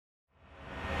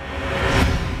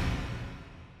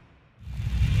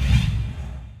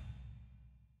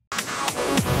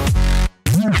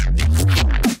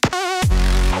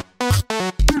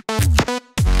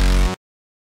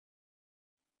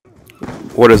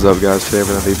What is up, guys? Today we're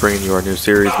going to be bringing you our new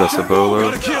series, Best of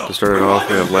BoLo. To start it off,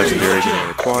 we have Legendary getting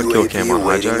the quad kill cam on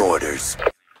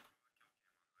hijack.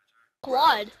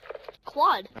 Quad.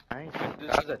 Nice.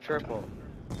 That's a triple.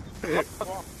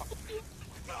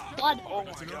 Quad. Oh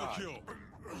my god.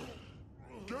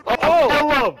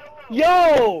 Oh!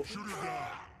 Yo!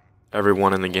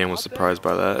 Everyone in the game was surprised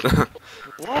by that.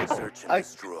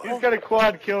 He's got a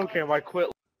quad kill cam. I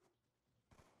quit.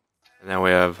 And now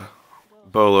we have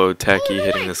BoLo Techie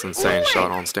hitting this insane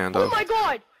shot on standoff. Oh my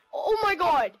god! Oh my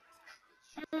god!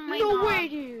 Oh my No god. way,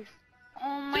 dude!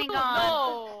 Oh my Dude, god.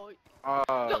 No! Oh,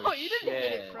 No, you didn't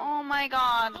hit it from... Oh my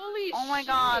god. Holy Oh my shit.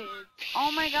 god.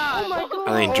 Oh my god. Oh my god!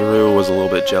 I think Drew was a little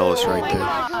bit jealous right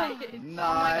there.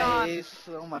 nice.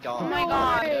 Oh my god. Oh my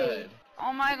god. Way.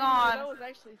 Oh my That god. was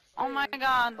actually sick. Oh my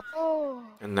god. Oh.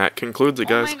 And that concludes it,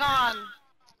 Oh guys. my god.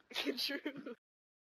 True.